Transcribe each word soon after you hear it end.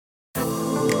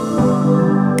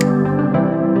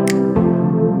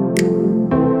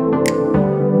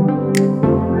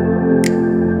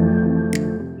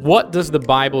What does the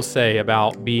Bible say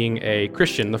about being a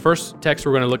Christian? The first text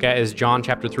we're going to look at is John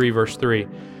chapter 3, verse 3.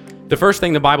 The first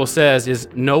thing the Bible says is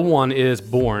no one is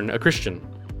born a Christian,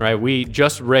 right? We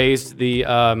just raised the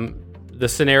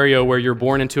scenario where you're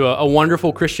born into a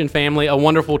wonderful Christian family, a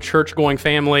wonderful church-going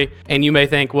family, and you may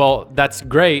think, well, that's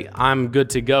great, I'm good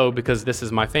to go because this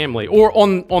is my family. Or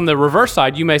on the reverse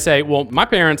side, you may say, well, my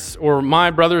parents or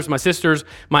my brothers, my sisters,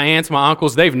 my aunts, my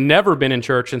uncles, they've never been in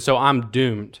church, and so I'm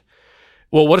doomed.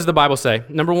 Well, what does the Bible say?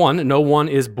 Number one, no one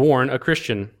is born a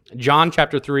Christian. John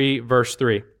chapter 3, verse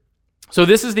 3. So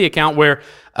this is the account where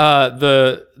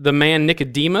the man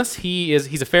Nicodemus, he's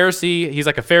a Pharisee. He's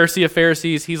like a Pharisee of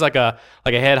Pharisees. He's like a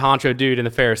head honcho dude in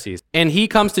the Pharisees. And he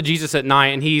comes to Jesus at night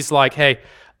and he's like, hey,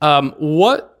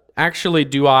 what actually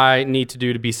do I need to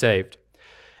do to be saved?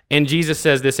 And Jesus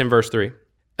says this in verse 3.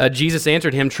 Jesus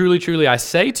answered him, truly, truly, I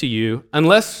say to you,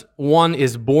 unless one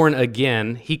is born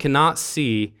again, he cannot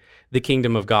see the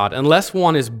kingdom of God. Unless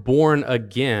one is born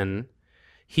again,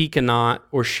 he cannot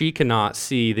or she cannot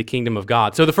see the kingdom of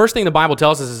God. So the first thing the Bible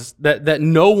tells us is that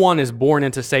no one is born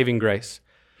into saving grace.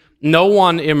 No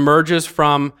one emerges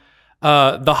from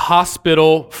the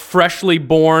hospital freshly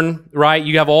born, right?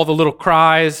 You have all the little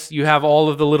cries, you have all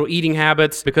of the little eating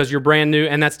habits because you're brand new,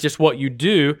 and that's just what you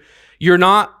do. You're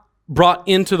not brought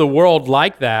into the world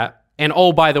like that. And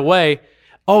oh, by the way,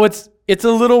 it's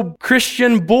a little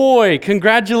Christian boy,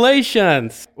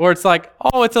 congratulations. Or it's like,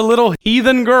 oh, it's a little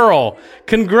heathen girl,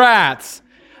 congrats.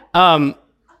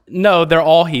 No, they're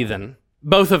all heathen,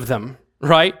 both of them,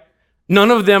 right? None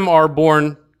of them are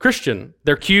born Christian.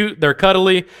 They're cute, they're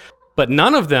cuddly, but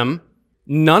none of them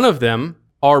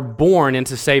are born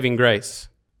into saving grace.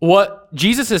 What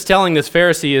Jesus is telling this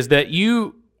Pharisee is that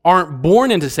you aren't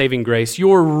born into saving grace,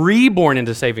 you're reborn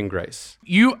into saving grace.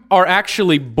 You are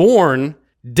actually born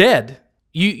dead.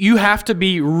 You have to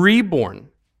be reborn.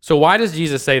 So why does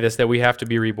Jesus say this, that we have to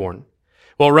be reborn?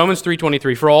 Well, Romans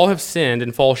 3:23, for all have sinned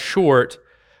and fall short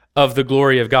of the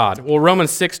glory of God. Well,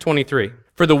 Romans 6:23,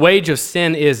 for the wage of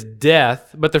sin is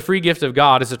death, but the free gift of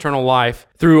God is eternal life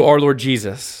through our Lord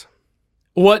Jesus.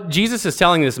 What Jesus is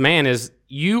telling this man is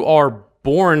you are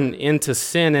born into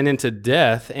sin and into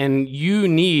death, and you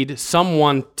need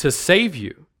someone to save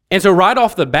you. And so right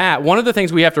off the bat, one of the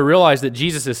things we have to realize that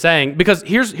Jesus is saying, because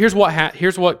here's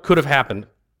what could have happened.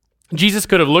 Jesus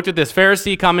could have looked at this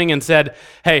Pharisee coming and said,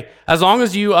 hey, as long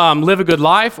as you live a good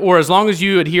life, or as long as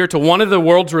you adhere to one of the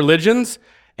world's religions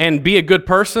and be a good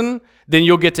person, then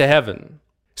you'll get to heaven.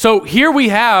 So here we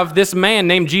have this man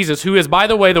named Jesus, who is, by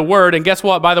the way, the Word, and guess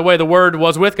what? By the way, the Word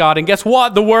was with God, and guess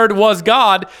what? The Word was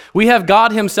God. We have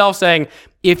God himself saying,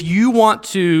 if you want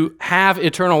to have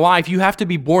eternal life, you have to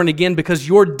be born again because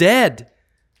you're dead.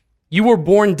 You were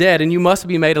born dead and you must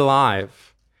be made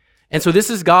alive. And so this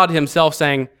is God himself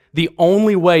saying, the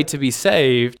only way to be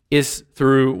saved is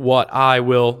through what I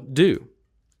will do.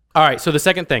 All right, so the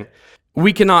second thing,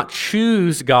 we cannot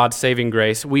choose God's saving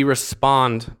grace. We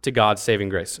respond to God's saving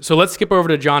grace. So let's skip over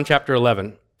to John chapter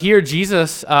 11. Here,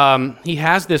 Jesus, he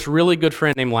has this really good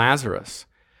friend named Lazarus.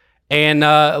 And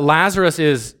Lazarus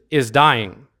is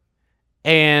dying.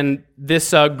 And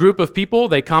this group of people,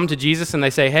 they come to Jesus and they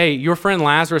say, hey, your friend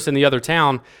Lazarus in the other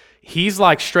town, he's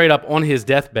like straight up on his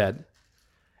deathbed.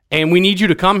 And we need you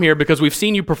to come here because we've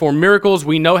seen you perform miracles.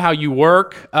 We know how you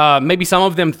work. Maybe some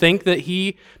of them think that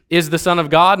he is the Son of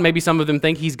God. Maybe some of them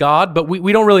think he's God, but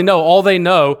we don't really know. All they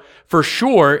know for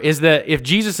sure is that if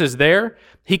Jesus is there,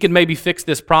 he could maybe fix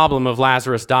this problem of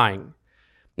Lazarus dying.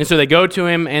 And so they go to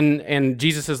him, and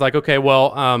Jesus is like, okay,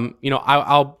 well,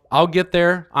 I'll get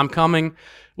there. I'm coming.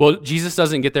 Well, Jesus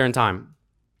doesn't get there in time,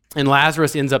 and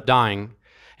Lazarus ends up dying.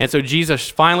 And so Jesus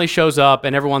finally shows up,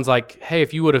 and everyone's like, hey,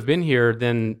 if you would have been here,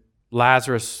 then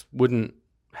Lazarus wouldn't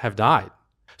have died.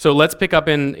 So let's pick up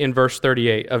in verse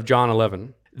 38 of John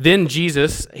 11. Then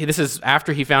Jesus, this is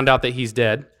after he found out that he's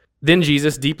dead, then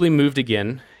Jesus, deeply moved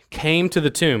again, came to the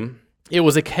tomb. It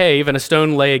was a cave, and a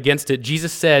stone lay against it.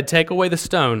 Jesus said, take away the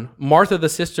stone. Martha, the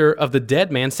sister of the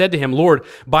dead man, said to him, Lord,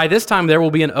 by this time there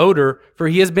will be an odor, for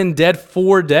he has been dead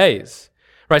 4 days.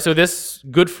 Right, so this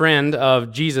good friend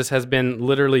of Jesus has been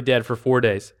literally dead for 4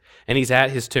 days, and he's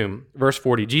at his tomb. Verse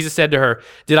 40, Jesus said to her,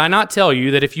 did I not tell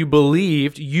you that if you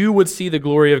believed, you would see the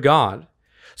glory of God?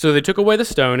 So they took away the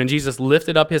stone, and Jesus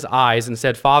lifted up his eyes and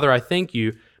said, Father, I thank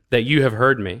you that you have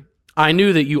heard me. I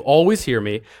knew that you always hear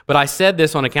me, but I said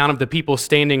this on account of the people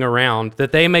standing around,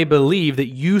 that they may believe that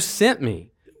you sent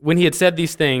me. When he had said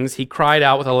these things, he cried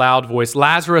out with a loud voice,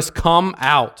 Lazarus, come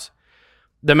out.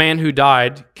 The man who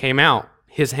died came out,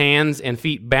 his hands and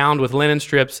feet bound with linen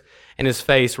strips and his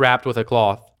face wrapped with a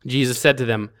cloth. Jesus said to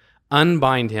them,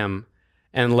 unbind him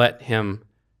and let him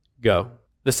go.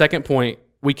 The second point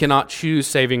we cannot choose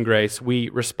saving grace. We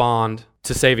respond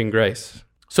to saving grace.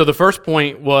 So the first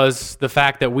point was the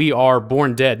fact that we are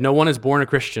born dead. No one is born a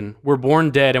Christian. We're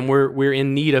born dead, and we're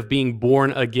in need of being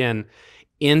born again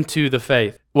into the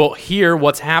faith. Well, here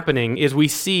what's happening is we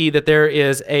see that there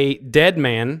is a dead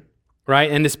man, right?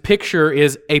 And this picture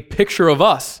is a picture of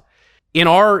us. In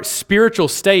our spiritual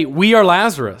state, we are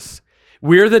Lazarus.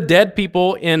 We're the dead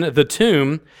people in the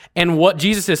tomb, and what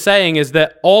Jesus is saying is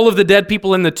that all of the dead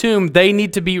people in the tomb, they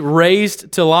need to be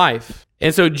raised to life.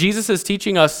 And so Jesus is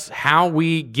teaching us how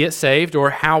we get saved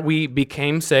or how we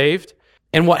became saved.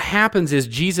 And what happens is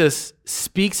Jesus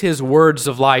speaks his words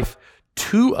of life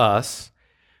to us,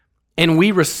 and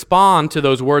we respond to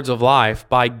those words of life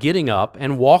by getting up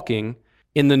and walking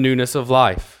in the newness of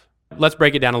life. Let's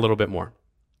break it down a little bit more.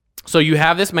 So you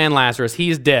have this man Lazarus, he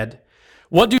is dead.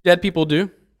 What do dead people do?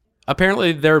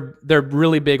 Apparently they're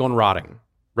really big on rotting,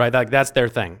 right? Like that's their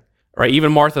thing, right?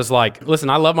 Even Martha's like, listen,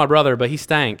 I love my brother, but he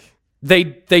stank.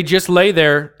 They just lay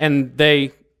there and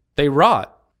they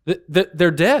rot.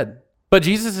 They're dead. But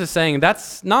Jesus is saying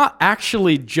that's not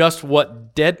actually just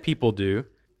what dead people do.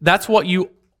 That's what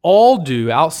you all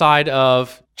do outside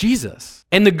of Jesus.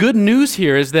 And the good news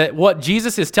here is that what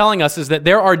Jesus is telling us is that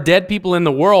there are dead people in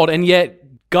the world, and yet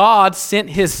God sent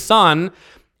his son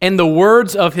and the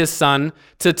words of his son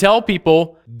to tell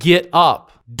people, get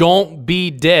up. Don't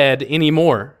be dead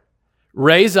anymore.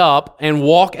 Raise up and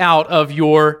walk out of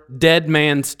your dead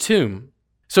man's tomb.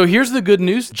 So here's the good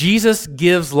news. Jesus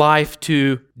gives life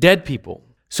to dead people.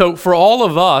 So for all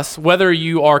of us, whether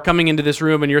you are coming into this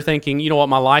room and you're thinking, you know what,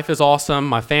 my life is awesome,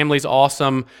 my family's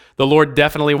awesome, the Lord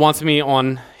definitely wants me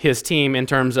on his team in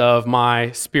terms of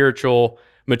my spiritual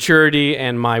maturity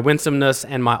and my winsomeness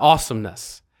and my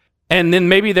awesomeness. And then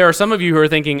maybe there are some of you who are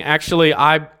thinking, actually,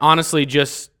 I honestly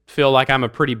just feel like I'm a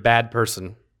pretty bad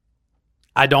person.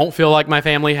 I don't feel like my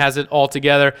family has it all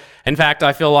together. In fact,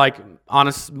 I feel like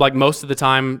most of the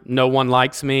time, no one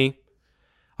likes me.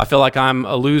 I feel like I'm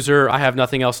a loser. I have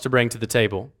nothing else to bring to the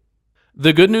table.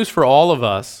 The good news for all of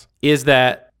us is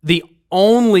that the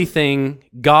only thing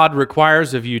God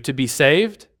requires of you to be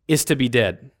saved is to be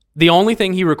dead. The only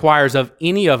thing he requires of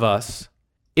any of us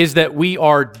is that we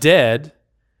are dead,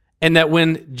 and that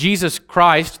when Jesus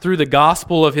Christ, through the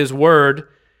gospel of his word,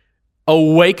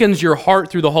 awakens your heart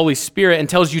through the Holy Spirit and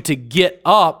tells you to get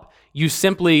up, you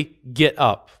simply get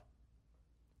up.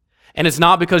 And it's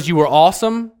not because you were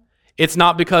awesome. It's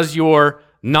not because you're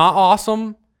not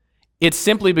awesome. It's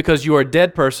simply because you are a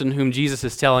dead person whom Jesus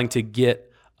is telling to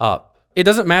get up. It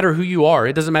doesn't matter who you are.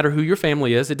 It doesn't matter who your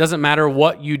family is. It doesn't matter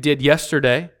what you did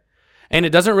yesterday. And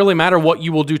it doesn't really matter what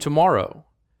you will do tomorrow.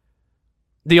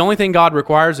 The only thing God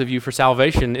requires of you for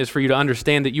salvation is for you to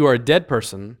understand that you are a dead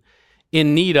person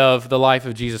in need of the life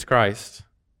of Jesus Christ.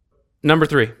 Number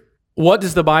 3, what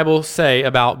does the Bible say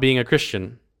about being a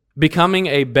Christian? Becoming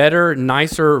a better,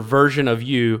 nicer version of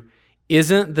you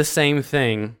isn't the same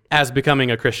thing as becoming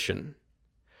a Christian.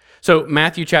 So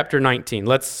Matthew chapter 19,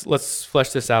 let's flesh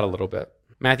this out a little bit.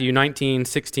 Matthew 19,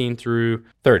 16 through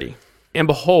 30. And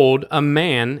behold, a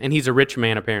man, and he's a rich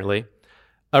man apparently,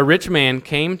 a rich man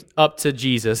came up to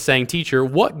Jesus saying, Teacher,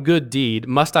 what good deed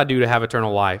must I do to have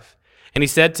eternal life? And he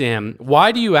said to him,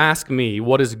 Why do you ask me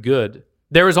what is good?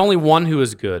 There is only one who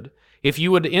is good. If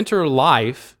you would enter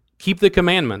life, keep the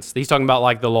commandments. He's talking about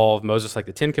like the law of Moses, like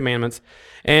the 10 commandments.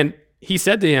 And he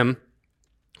said to him,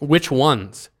 Which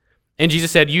ones? And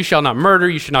Jesus said, You shall not murder,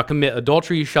 you shall not commit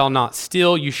adultery, you shall not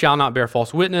steal, you shall not bear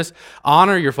false witness,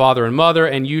 honor your father and mother,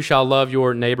 and you shall love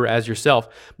your neighbor as yourself.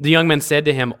 The young man said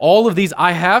to him, All of these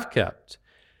I have kept.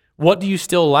 What do you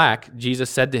still lack? Jesus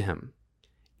said to him,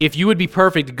 If you would be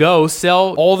perfect, go,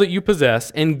 sell all that you possess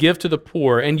and give to the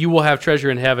poor, and you will have treasure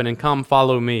in heaven, and come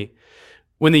follow me.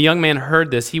 When the young man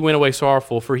heard this, he went away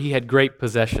sorrowful, for he had great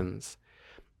possessions.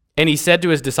 And he said to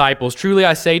his disciples, Truly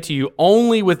I say to you,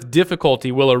 only with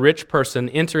difficulty will a rich person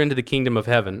enter into the kingdom of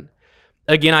heaven.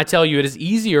 Again, I tell you, it is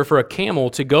easier for a camel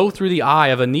to go through the eye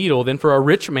of a needle than for a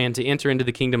rich man to enter into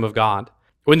the kingdom of God.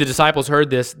 When the disciples heard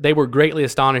this, they were greatly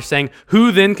astonished, saying,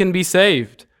 Who then can be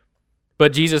saved?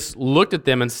 But Jesus looked at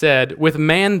them and said, With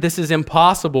man this is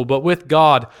impossible, but with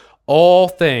God all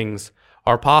things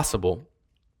are possible.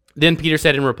 Then Peter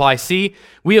said in reply, See,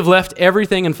 we have left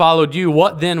everything and followed you.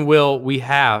 What then will we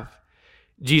have?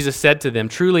 Jesus said to them,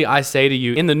 Truly I say to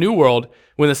you, in the new world,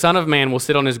 when the Son of Man will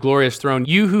sit on his glorious throne,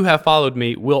 you who have followed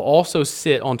me will also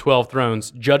sit on 12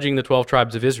 thrones, judging the 12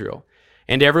 tribes of Israel.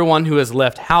 And everyone who has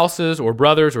left houses or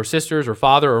brothers or sisters or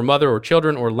father or mother or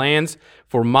children or lands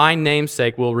for my name's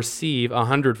sake will receive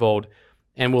 100-fold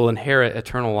and will inherit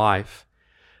eternal life.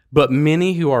 But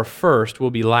many who are first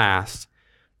will be last,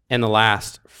 and the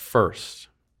last first.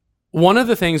 One of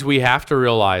the things we have to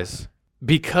realize,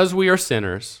 because we are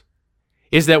sinners,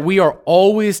 is that we are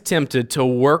always tempted to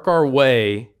work our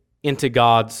way into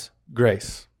God's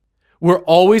grace. We're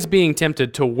always being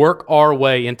tempted to work our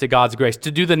way into God's grace,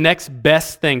 to do the next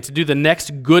best thing, to do the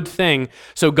next good thing,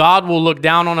 so God will look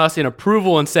down on us in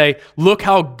approval and say, look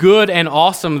how good and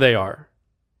awesome they are.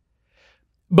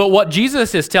 But what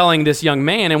Jesus is telling this young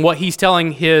man and what he's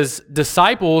telling his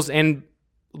disciples and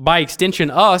by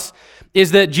extension us,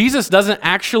 is that God doesn't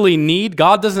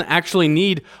actually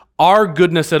need our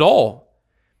goodness at all.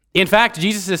 In fact,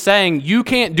 Jesus is saying, you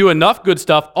can't do enough good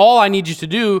stuff. All I need you to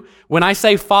do when I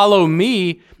say follow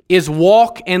me is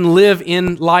walk and live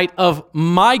in light of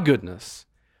my goodness.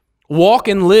 Walk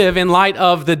and live in light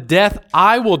of the death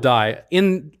I will die,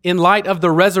 in light of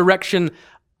the resurrection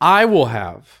I will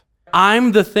have.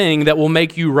 I'm the thing that will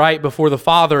make you right before the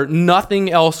Father. Nothing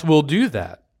else will do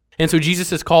that. And so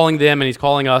Jesus is calling them and he's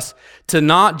calling us to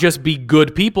not just be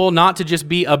good people, not to just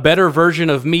be a better version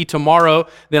of me tomorrow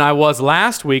than I was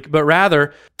last week, but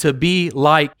rather to be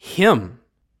like him.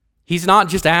 He's not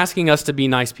just asking us to be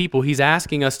nice people. He's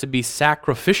asking us to be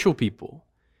sacrificial people.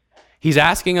 He's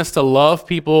asking us to love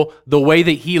people the way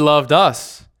that he loved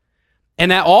us. And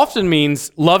that often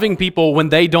means loving people when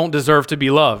they don't deserve to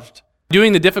be loved.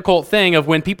 Doing the difficult thing of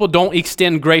when people don't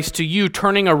extend grace to you,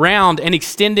 turning around and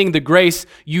extending the grace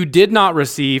you did not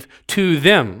receive to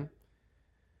them.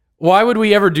 Why would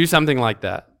we ever do something like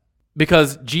that?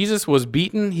 Because Jesus was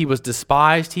beaten, he was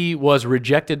despised, he was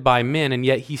rejected by men, and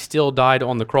yet he still died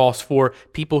on the cross for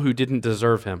people who didn't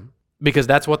deserve him. Because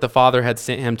that's what the Father had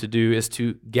sent him to do, is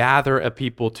to gather a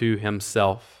people to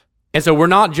himself. And so we're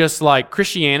not just like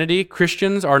Christianity.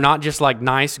 Christians are not just like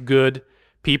nice, good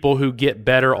people who get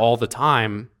better all the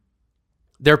time.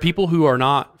 They're people who are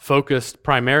not focused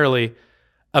primarily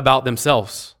about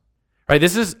themselves, right?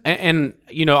 This is, and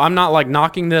you know, I'm not like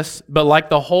knocking this, but like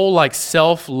the whole like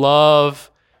self-love,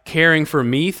 caring for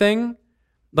me thing,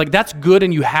 like that's good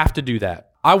and you have to do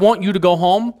that. I want you to go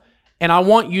home and I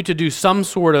want you to do some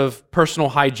sort of personal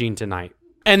hygiene tonight.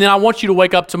 And then I want you to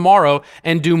wake up tomorrow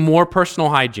and do more personal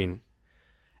hygiene.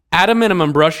 At a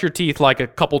minimum, brush your teeth like a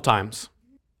couple times.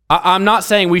 I'm not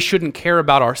saying we shouldn't care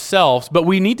about ourselves, but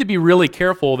we need to be really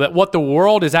careful that what the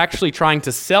world is actually trying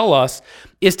to sell us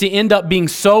is to end up being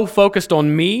so focused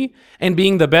on me and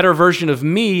being the better version of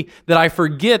me that I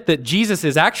forget that Jesus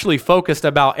is actually focused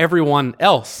about everyone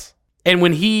else. And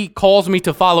when he calls me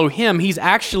to follow him, he's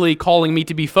actually calling me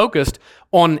to be focused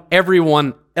on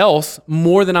everyone else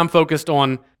more than I'm focused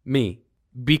on me.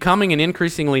 Becoming an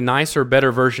increasingly nicer,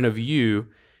 better version of you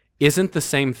isn't the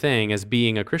same thing as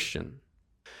being a Christian.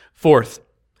 Fourth,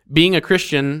 being a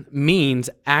Christian means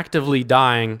actively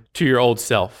dying to your old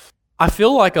self. I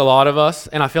feel like a lot of us,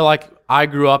 and I feel like I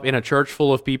grew up in a church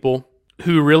full of people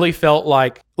who really felt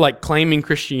like claiming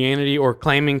Christianity or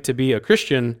claiming to be a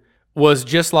Christian was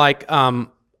just like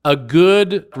a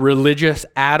good religious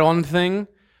add-on thing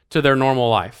to their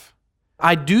normal life.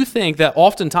 I do think that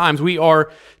oftentimes we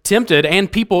are tempted,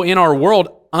 and people in our world,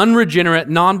 unregenerate,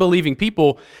 non-believing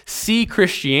people, see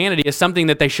Christianity as something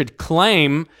that they should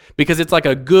claim because it's like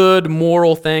a good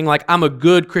moral thing, like I'm a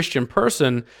good Christian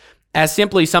person, as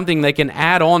simply something they can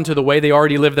add on to the way they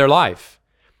already live their life,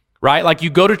 right? Like you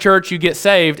go to church, you get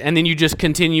saved, and then you just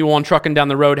continue on trucking down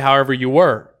the road however you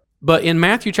were. But in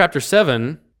Matthew chapter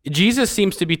 7, Jesus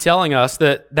seems to be telling us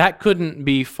that that couldn't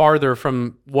be farther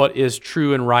from what is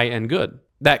true and right and good.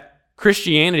 That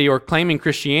Christianity or claiming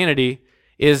Christianity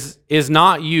is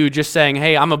not you just saying,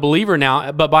 hey, I'm a believer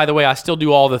now, but by the way, I still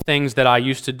do all the things that I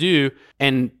used to do,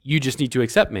 and you just need to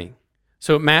accept me.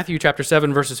 So Matthew chapter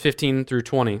 7, verses 15 through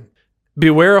 20.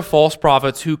 Beware of false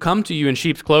prophets who come to you in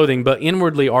sheep's clothing, but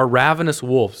inwardly are ravenous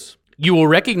wolves. You will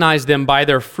recognize them by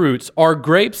their fruits. Are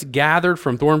grapes gathered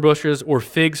from thorn bushes or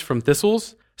figs from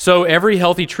thistles? So every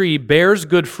healthy tree bears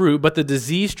good fruit, but the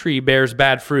diseased tree bears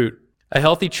bad fruit. A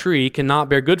healthy tree cannot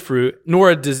bear good fruit,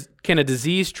 nor can a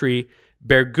diseased tree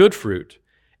bear good fruit.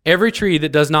 Every tree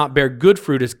that does not bear good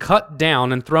fruit is cut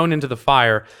down and thrown into the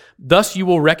fire. Thus you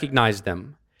will recognize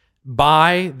them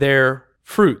by their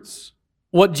fruits.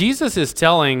 What Jesus is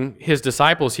telling his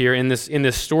disciples here in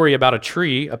this story about a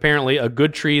tree, apparently a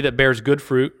good tree that bears good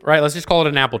fruit, right? Let's just call it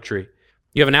an apple tree.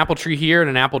 You have an apple tree here and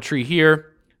an apple tree here.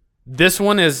 This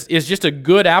one is just a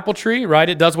good apple tree, right?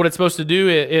 It does what it's supposed to do.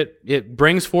 It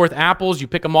brings forth apples. You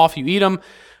pick them off, you eat them.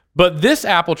 But this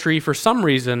apple tree, for some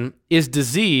reason, is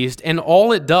diseased, and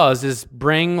all it does is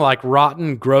bring like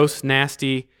rotten, gross,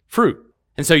 nasty fruit.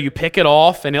 And so you pick it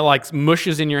off, and it like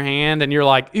mushes in your hand, and you're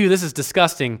like, ooh, this is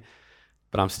disgusting,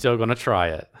 but I'm still going to try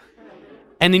it.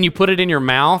 And then you put it in your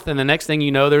mouth, and the next thing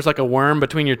you know, there's like a worm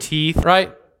between your teeth,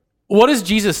 right? What is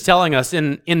Jesus telling us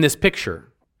in this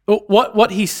picture?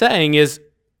 What he's saying is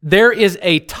there is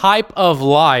a type of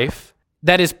life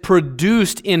that is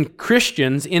produced in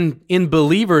Christians, in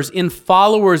believers, in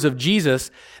followers of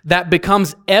Jesus, that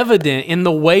becomes evident in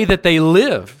the way that they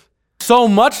live. So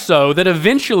much so that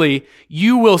eventually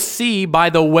you will see by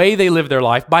the way they live their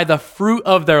life, by the fruit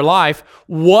of their life,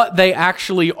 what they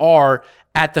actually are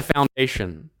at the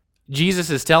foundation. Jesus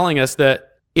is telling us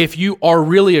that if you are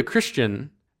really a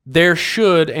Christian, there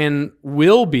should and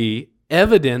will be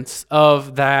evidence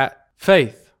of that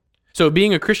faith. So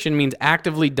being a Christian means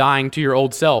actively dying to your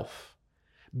old self,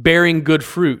 bearing good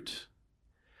fruit,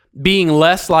 being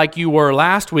less like you were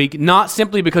last week, not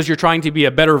simply because you're trying to be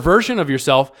a better version of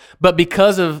yourself, but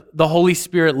because of the Holy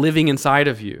Spirit living inside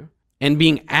of you and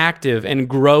being active and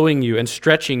growing you and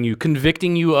stretching you,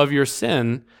 convicting you of your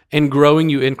sin and growing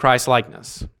you in Christ's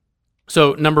likeness.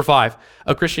 So number 5,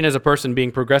 a Christian is a person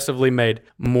being progressively made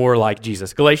more like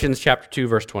Jesus. Galatians chapter 2,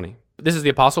 verse 20. This is the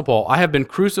Apostle Paul. I have been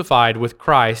crucified with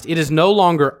Christ. It is no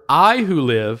longer I who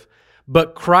live,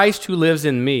 but Christ who lives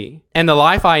in me. And the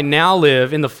life I now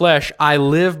live in the flesh, I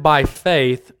live by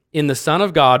faith in the Son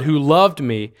of God who loved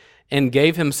me and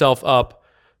gave himself up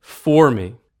for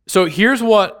me. So here's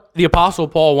what the Apostle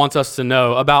Paul wants us to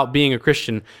know about being a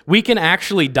Christian. We can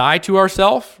actually die to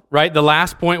ourselves, right? The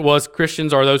last point was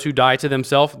Christians are those who die to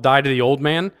themselves, die to the old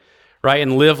man, right?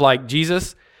 And live like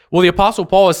Jesus. Well, the Apostle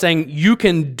Paul is saying you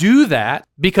can do that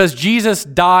because Jesus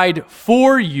died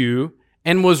for you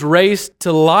and was raised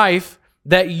to life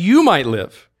that you might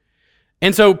live.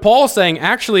 And so Paul's saying,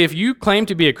 actually, if you claim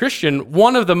to be a Christian,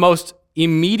 one of the most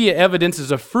immediate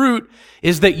evidences of fruit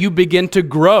is that you begin to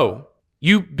grow.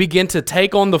 You begin to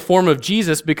take on the form of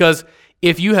Jesus because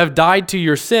if you have died to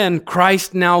your sin,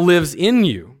 Christ now lives in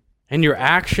you. And your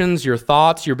actions, your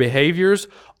thoughts, your behaviors,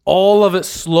 all of it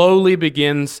slowly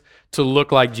begins to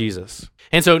look like Jesus.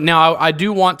 And so now I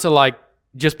do want to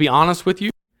just be honest with you.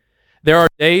 There are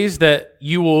days that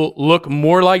you will look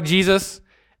more like Jesus,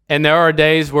 and there are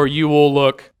days where you will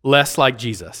look less like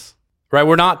Jesus, right?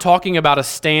 We're not talking about a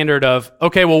standard of,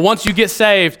 okay, well, once you get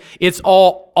saved, it's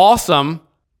all awesome.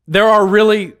 There are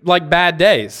really bad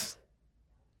days.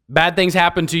 Bad things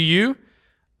happen to you.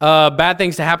 Bad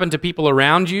things happen to people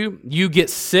around you. You get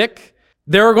sick.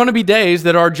 There are going to be days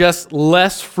that are just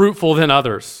less fruitful than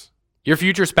others. Your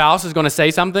future spouse is going to say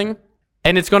something,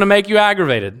 and it's going to make you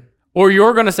aggravated. Or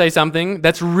you're going to say something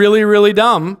that's really, really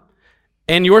dumb,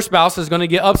 and your spouse is going to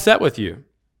get upset with you.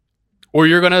 Or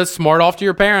you're going to smart off to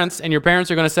your parents, and your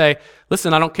parents are going to say,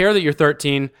 listen, I don't care that you're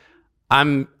 13.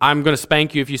 I'm going to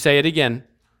spank you if you say it again.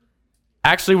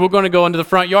 Actually, we're going to go into the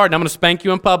front yard, and I'm going to spank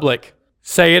you in public.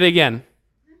 Say it again.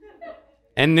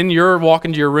 And then you're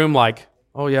walking to your room like,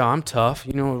 oh yeah, I'm tough.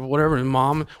 Whatever,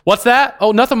 Mom. What's that?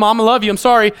 Oh, nothing, Mom. I love you. I'm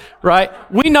sorry. Right?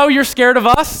 We know you're scared of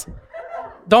us.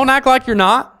 Don't act like you're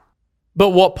not.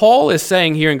 But what Paul is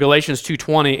saying here in Galatians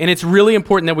 2:20, and it's really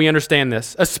important that we understand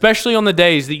this, especially on the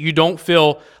days that you don't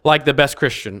feel like the best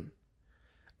Christian,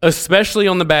 especially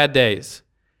on the bad days.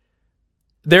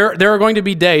 There are going to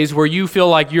be days where you feel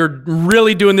like you're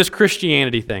really doing this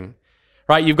Christianity thing,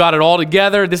 right? You've got it all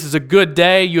together. This is a good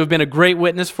day. You have been a great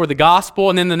witness for the gospel.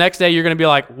 And then the next day you're going to be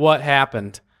like, what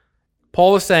happened?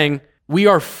 Paul is saying we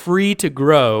are free to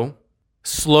grow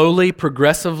slowly,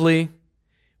 progressively.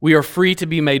 We are free to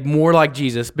be made more like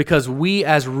Jesus because we,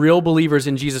 as real believers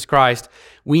in Jesus Christ,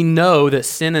 we know that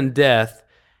sin and death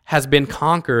has been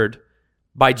conquered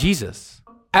by Jesus.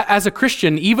 As a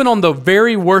Christian, even on the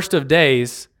very worst of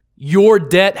days, your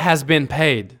debt has been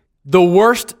paid. The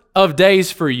worst of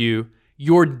days for you,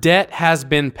 your debt has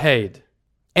been paid.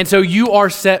 And so you are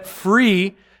set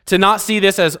free to not see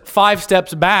this as 5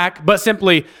 steps back, but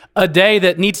simply a day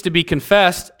that needs to be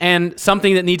confessed and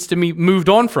something that needs to be moved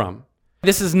on from.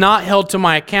 This is not held to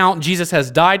my account. Jesus has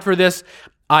died for this.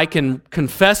 I can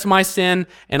confess my sin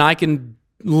and I can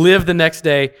live the next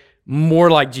day more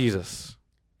like Jesus.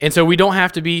 And so we don't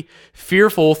have to be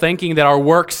fearful thinking that our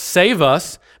works save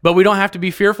us, but we don't have to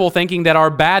be fearful thinking that our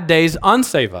bad days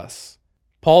unsave us.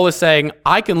 Paul is saying,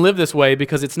 I can live this way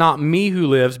because it's not me who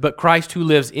lives, but Christ who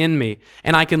lives in me.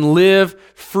 And I can live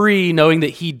free knowing that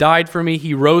he died for me,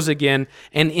 he rose again,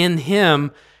 and in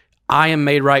him I am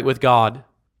made right with God.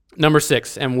 Number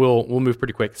 6, and we'll move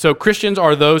pretty quick. So Christians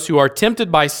are those who are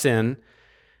tempted by sin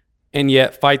and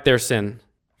yet fight their sin.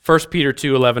 1 Peter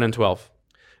 2:11 and 12.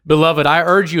 Beloved, I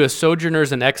urge you as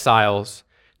sojourners and exiles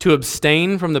to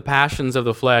abstain from the passions of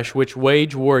the flesh which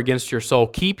wage war against your soul.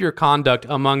 Keep your conduct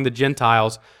among the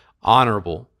Gentiles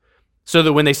honorable, so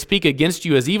that when they speak against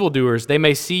you as evildoers, they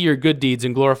may see your good deeds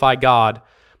and glorify God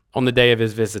on the day of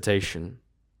his visitation.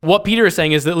 What Peter is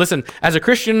saying is that, listen, as a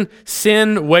Christian,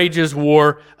 sin wages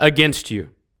war against you.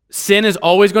 Sin is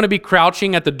always going to be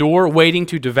crouching at the door, waiting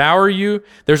to devour you.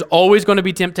 There's always going to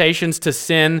be temptations to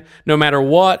sin, no matter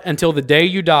what, until the day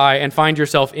you die and find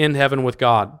yourself in heaven with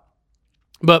God.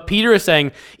 But Peter is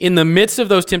saying, in the midst of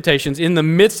those temptations, in the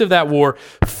midst of that war,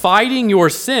 fighting your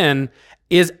sin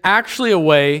is actually a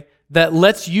way that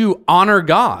lets you honor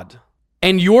God.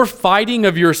 And your fighting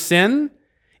of your sin,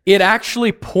 it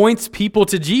actually points people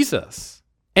to Jesus.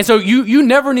 And so you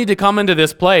never need to come into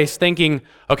this place thinking,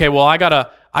 okay, well, I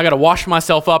gotta wash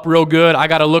myself up real good. I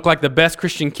gotta look like the best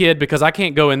Christian kid because I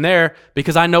can't go in there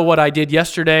because I know what I did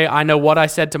yesterday. I know what I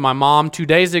said to my mom 2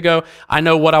 days ago. I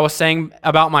know what I was saying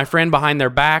about my friend behind their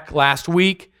back last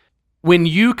week. When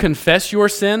you confess your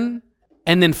sin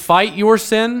and then fight your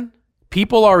sin,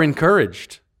 people are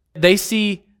encouraged. They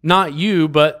see not you,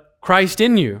 but Christ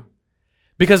in you.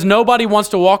 Because nobody wants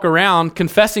to walk around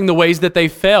confessing the ways that they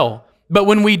fail. But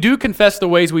when we do confess the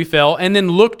ways we fail and then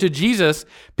look to Jesus,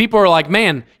 people are like,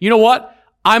 man, you know what?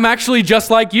 I'm actually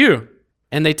just like you.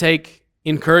 And they take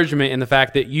encouragement in the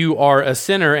fact that you are a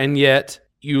sinner and yet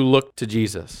you look to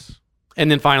Jesus. And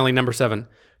then finally, number 7,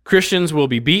 Christians will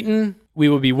be beaten, we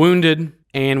will be wounded,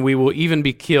 and we will even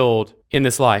be killed in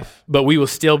this life, but we will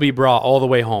still be brought all the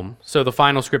way home. So the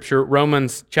final scripture,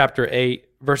 Romans chapter 8,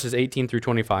 verses 18 through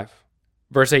 25.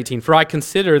 Verse 18, for I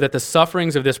consider that the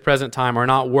sufferings of this present time are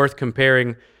not worth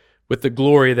comparing with the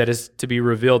glory that is to be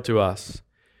revealed to us.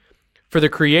 For the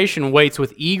creation waits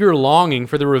with eager longing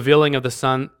for the revealing of the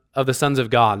sons of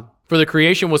God. For the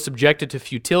creation was subjected to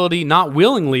futility, not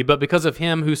willingly, but because of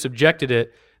him who subjected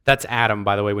it. That's Adam,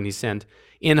 by the way, when he sinned.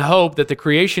 In hope that the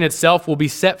creation itself will be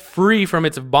set free from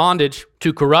its bondage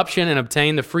to corruption and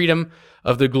obtain the freedom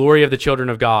of the glory of the children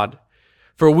of God.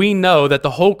 For we know that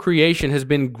the whole creation has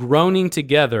been groaning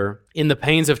together in the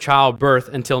pains of childbirth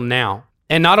until now.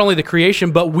 And not only the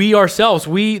creation, but we ourselves,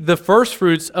 we, the first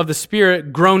fruits of the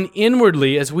Spirit, groan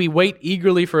inwardly as we wait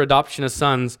eagerly for adoption as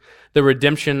sons, the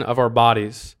redemption of our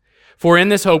bodies. For in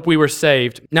this hope we were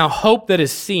saved. Now hope that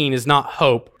is seen is not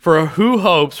hope, for who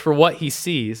hopes for what he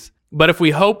sees? But if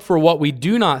we hope for what we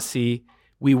do not see,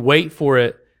 we wait for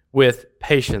it with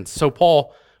patience. So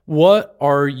Paul, what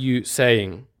are you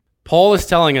saying? Paul is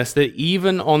telling us that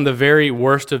even on the very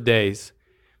worst of days,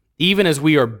 even as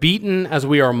we are beaten, as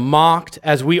we are mocked,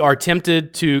 as we are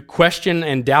tempted to question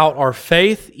and doubt our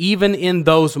faith, even in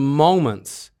those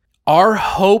moments, our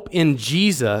hope in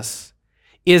Jesus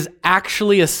is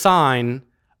actually a sign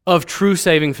of true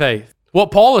saving faith. What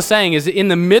Paul is saying is in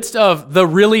the midst of the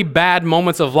really bad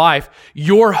moments of life,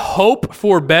 your hope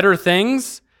for better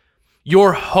things,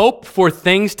 your hope for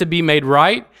things to be made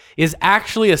right, is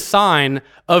actually a sign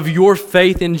of your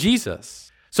faith in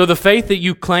Jesus. So the faith that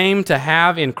you claim to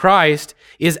have in Christ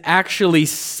is actually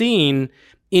seen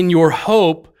in your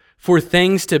hope for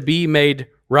things to be made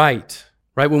right?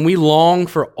 When we long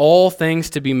for all things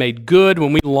to be made good,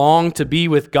 when we long to be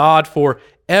with God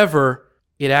forever,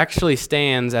 it actually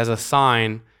stands as a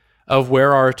sign of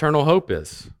where our eternal hope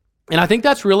is. And I think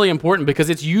that's really important because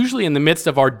it's usually in the midst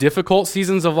of our difficult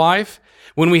seasons of life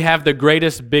when we have the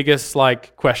greatest, biggest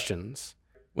questions.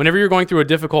 Whenever you're going through a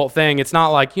difficult thing, it's not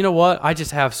like, you know what, I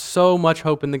just have so much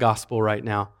hope in the gospel right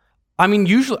now. I mean,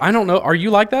 usually, I don't know, are you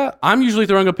like that? I'm usually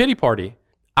throwing a pity party.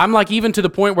 I'm even to the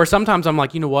point where sometimes I'm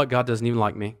like, you know what, God doesn't even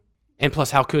like me. And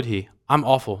plus, how could he? I'm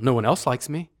awful. No one else likes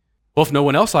me. Well, if no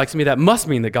one else likes me, that must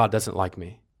mean that God doesn't like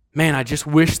me. Man, I just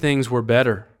wish things were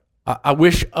better. I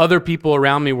wish other people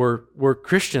around me were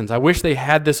Christians. I wish they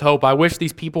had this hope. I wish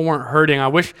these people weren't hurting. I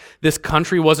wish this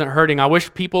country wasn't hurting. I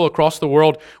wish people across the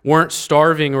world weren't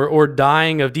starving or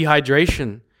dying of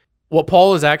dehydration. What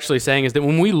Paul is actually saying is that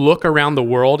when we look around the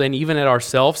world and even at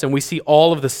ourselves and we see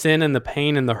all of the sin and the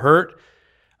pain and the hurt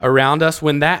around us,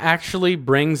 when that actually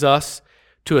brings us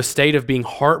to a state of being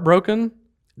heartbroken,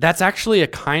 that's actually a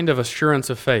kind of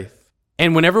assurance of faith.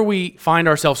 And whenever we find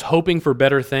ourselves hoping for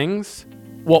better things,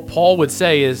 what Paul would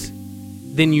say is,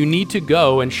 then you need to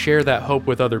go and share that hope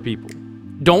with other people.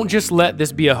 Don't just let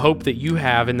this be a hope that you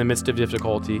have in the midst of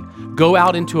difficulty. Go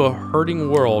out into a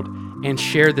hurting world and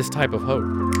share this type of hope.